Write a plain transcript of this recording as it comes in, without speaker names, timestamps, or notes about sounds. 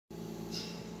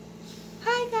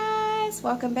guys,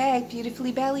 welcome back.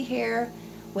 Beautifully Belly here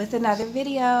with another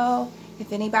video.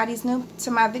 If anybody's new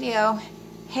to my video,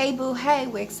 hey boo, hey,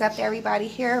 we accept everybody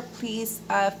here. Please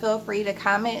feel free to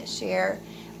comment, share,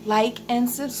 like, and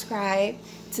subscribe.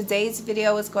 Today's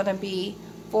video is going to be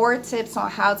 4 tips on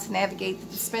how to navigate the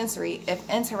dispensary. If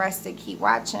interested, keep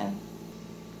watching.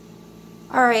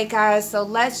 Alright guys, so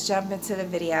let's jump into the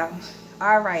video.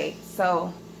 Alright,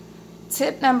 so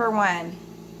tip number 1.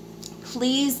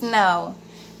 Please know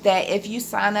that if you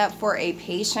sign up for a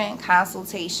patient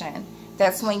consultation,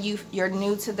 that's when you're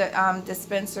new to the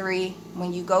dispensary,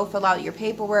 when you go fill out your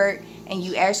paperwork and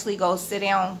you actually go sit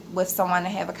down with someone to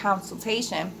have a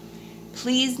consultation,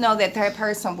 please know that that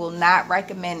person will not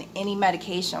recommend any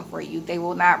medication for you. They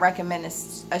will not recommend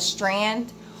a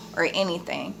strand or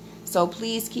anything. So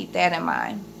please keep that in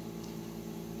mind.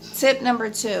 Tip number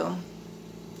 2.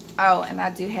 Oh, and I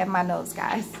do have my notes,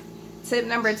 guys. Tip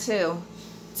number 2.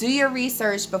 Do your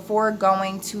research before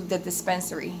going to the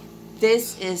dispensary.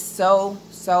 This is so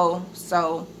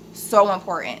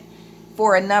important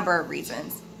for a number of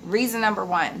reasons. Reason number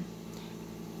 1.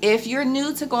 If you're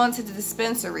new to going to the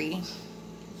dispensary,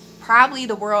 probably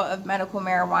the world of medical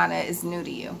marijuana is new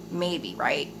to you. Maybe,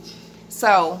 right?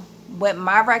 So what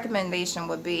my recommendation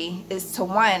would be is to,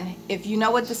 1, if you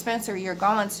know what dispensary you're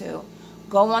going to,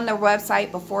 go on the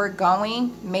website before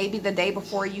going. Maybe the day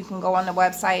before you can go on the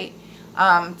website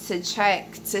to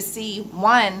check to see,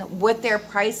 1, what their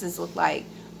prices look like.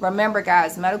 Remember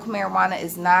guys, medical marijuana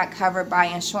is not covered by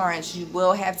insurance. You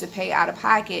will have to pay out of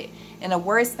pocket, and the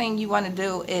worst thing you want to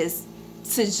do is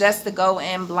to go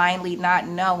in blindly, not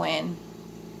knowing,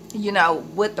 you know,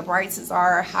 what the prices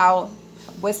are,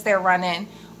 what's they're running,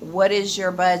 what is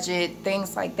your budget,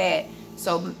 things like that.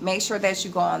 So make sure that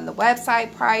you go on the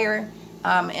website prior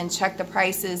and check the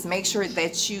prices. Make sure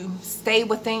that you stay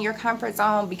within your comfort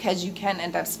zone, because you can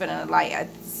end up spending a lot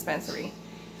at the dispensary.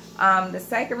 The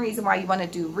second reason why you want to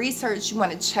do research, you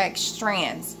want to check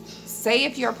strands. Say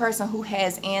if you're a person who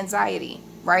has anxiety,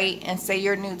 right, and say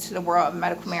you're new to the world of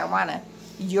medical marijuana,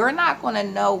 you're not going to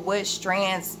know which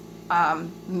strands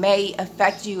may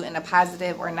affect you in a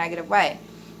positive or negative way.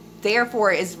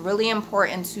 Therefore, it's really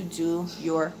important to do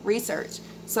your research.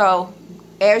 So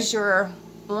as you're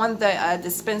on the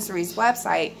dispensary's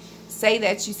website, say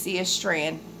that you see a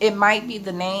strand. It might be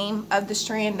the name of the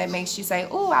strand that makes you say,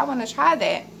 oh, I want to try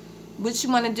that. What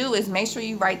you want to do is make sure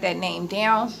you write that name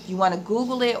down. You want to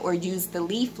Google it or use the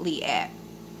Leafly app.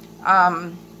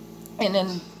 And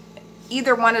in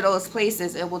either one of those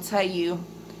places, it will tell you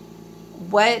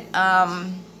what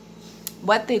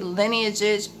the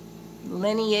lineage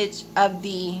of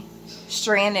the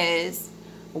strand is,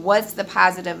 what's the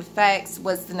positive effects,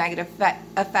 what's the negative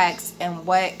effects, and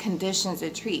what conditions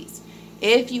it treats.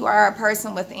 If you are a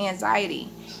person with anxiety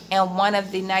and one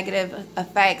of the negative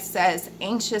effects says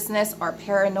anxiousness or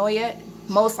paranoia,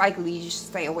 most likely you should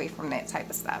stay away from that type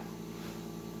of stuff.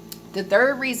 The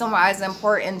third reason why it's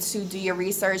important to do your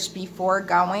research before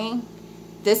going,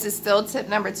 this is still tip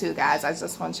number 2, guys. I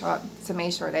just want y'all to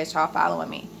make sure that y'all following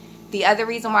me. The other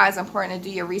reason why it's important to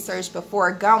do your research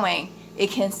before going, it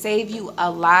can save you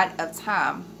a lot of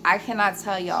time. I cannot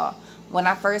tell y'all, when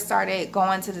I first started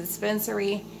going to the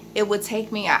dispensary, it would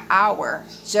take me an hour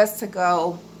just to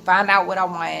go find out what I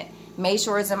want, make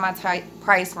sure it's in my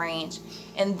price range,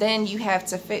 and then you have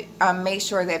to make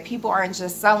sure that people aren't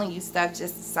just selling you stuff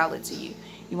just to sell it to you.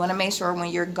 You want to make sure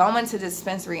when you're going to the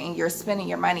dispensary and you're spending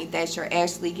your money that you're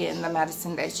actually getting the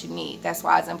medicine that you need. That's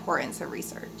why it's important to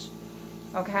research.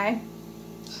 Okay?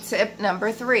 Tip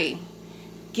number 3.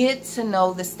 Get to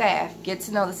know the staff. Get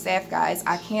to know the staff, guys.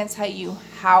 I can't tell you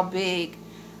how big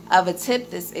of a tip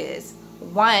this is.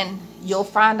 1, you'll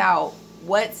find out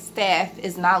what staff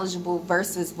is knowledgeable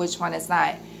versus which one is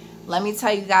not. Let me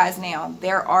tell you guys now,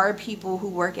 there are people who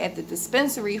work at the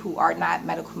dispensary who are not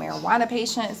medical marijuana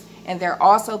patients, and there are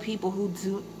also people who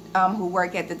do who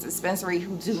work at the dispensary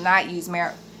who do not use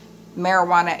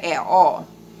marijuana at all.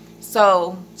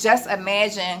 So just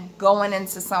imagine going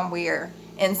into somewhere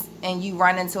and you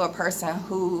run into a person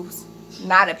who's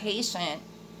not a patient.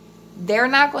 They're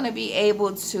not going to be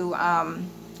able to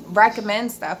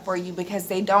recommend stuff for you because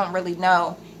they don't really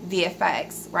know the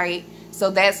effects, right?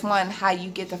 So that's one, how you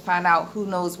get to find out who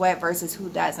knows what versus who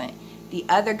doesn't. The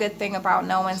other good thing about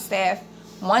knowing staff,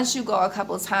 once you go a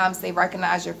couple of times, they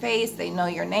recognize your face, they know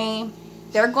your name.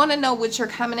 They're going to know what you're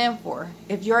coming in for.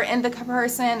 If you're an indica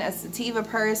person, a sativa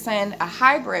person, a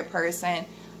hybrid person,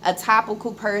 a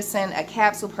topical person, a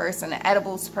capsule person, an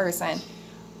edibles person,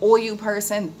 oil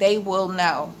person, they will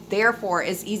know. Therefore,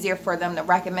 it's easier for them to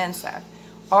recommend stuff.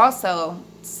 Also,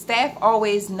 staff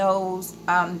always knows,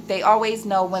 they always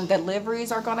know when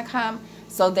deliveries are going to come.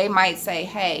 So they might say,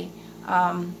 hey,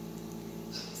 come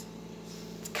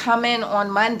in on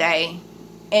Monday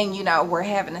and, you know, we're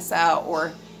having a sale,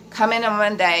 or come in on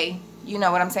Monday, you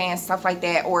know what I'm saying, stuff like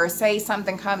that. Or say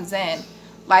something comes in.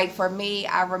 Like for me,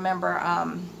 I remember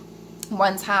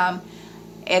one time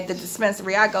at the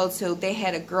dispensary I go to, they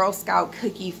had a Girl Scout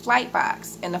cookie flight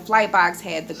box, and the flight box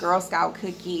had the Girl Scout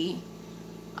cookie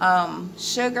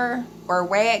sugar or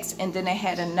wax, and then it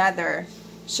had another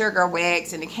sugar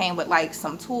wax, and it came with like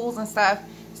some tools and stuff.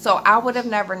 So I would have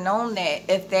never known that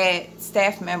if that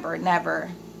staff member never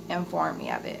informed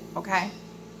me of it. Okay.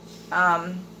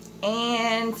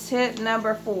 And tip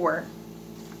number 4,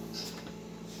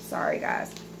 sorry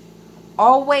guys,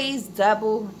 always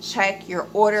double check your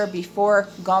order before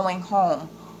going home.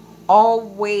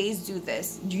 Always do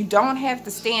this. You don't have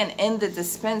to stand in the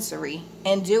dispensary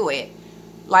and do it.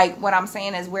 Like what I'm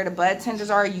saying is, where the bud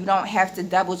tenders are, you don't have to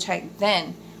double check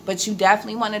then, but you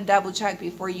definitely want to double check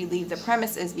before you leave the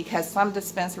premises, because some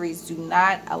dispensaries do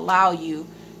not allow you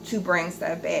to bring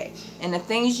stuff back. And the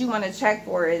things you want to check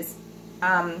for is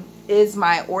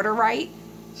my order right?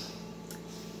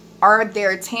 Are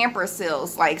there tamper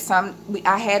seals? Like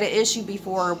I had an issue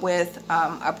before with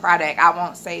a product. I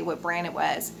won't say what brand it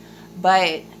was,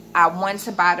 but I went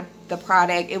to buy the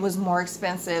product. It was more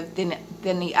expensive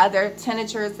than the other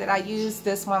tinctures that I used.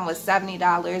 This one was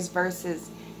 $70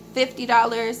 versus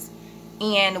 $50.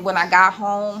 And when I got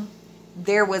home,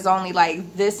 there was only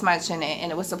like this much in it,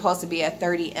 and it was supposed to be a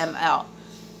 30 ml.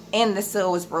 And the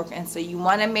seal was broken. So you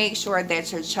want to make sure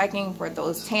that you're checking for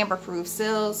those tamper-proof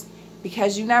seals,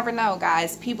 because you never know,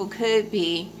 guys. People could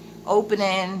be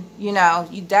opening, you know,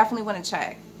 you definitely want to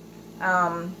check.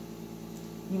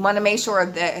 You want to make sure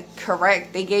that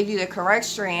they gave you the correct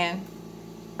strand,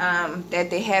 that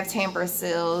they have tamper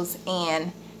seals,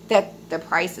 and that the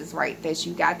price is right, that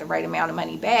you got the right amount of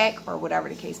money back, or whatever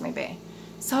the case may be.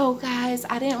 So guys,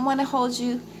 I didn't want to hold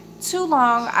you too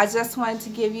long. I just wanted to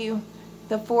give you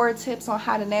the 4 tips on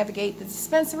how to navigate the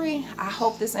dispensary. I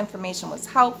hope this information was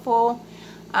helpful.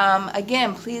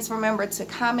 Again, please remember to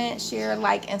comment, share,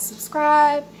 like, and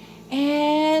subscribe.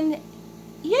 And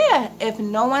yeah, if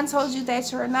no one told you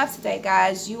that you're enough today,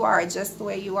 guys, you are just the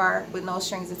way you are, with no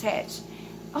strings attached.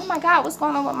 Oh my God, what's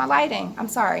going on with my lighting? I'm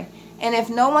sorry. And if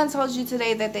no one told you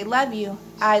today that they love you,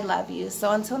 I love you.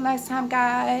 So until next time,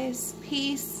 guys,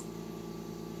 peace,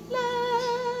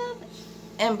 love,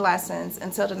 and blessings.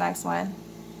 Until the next one.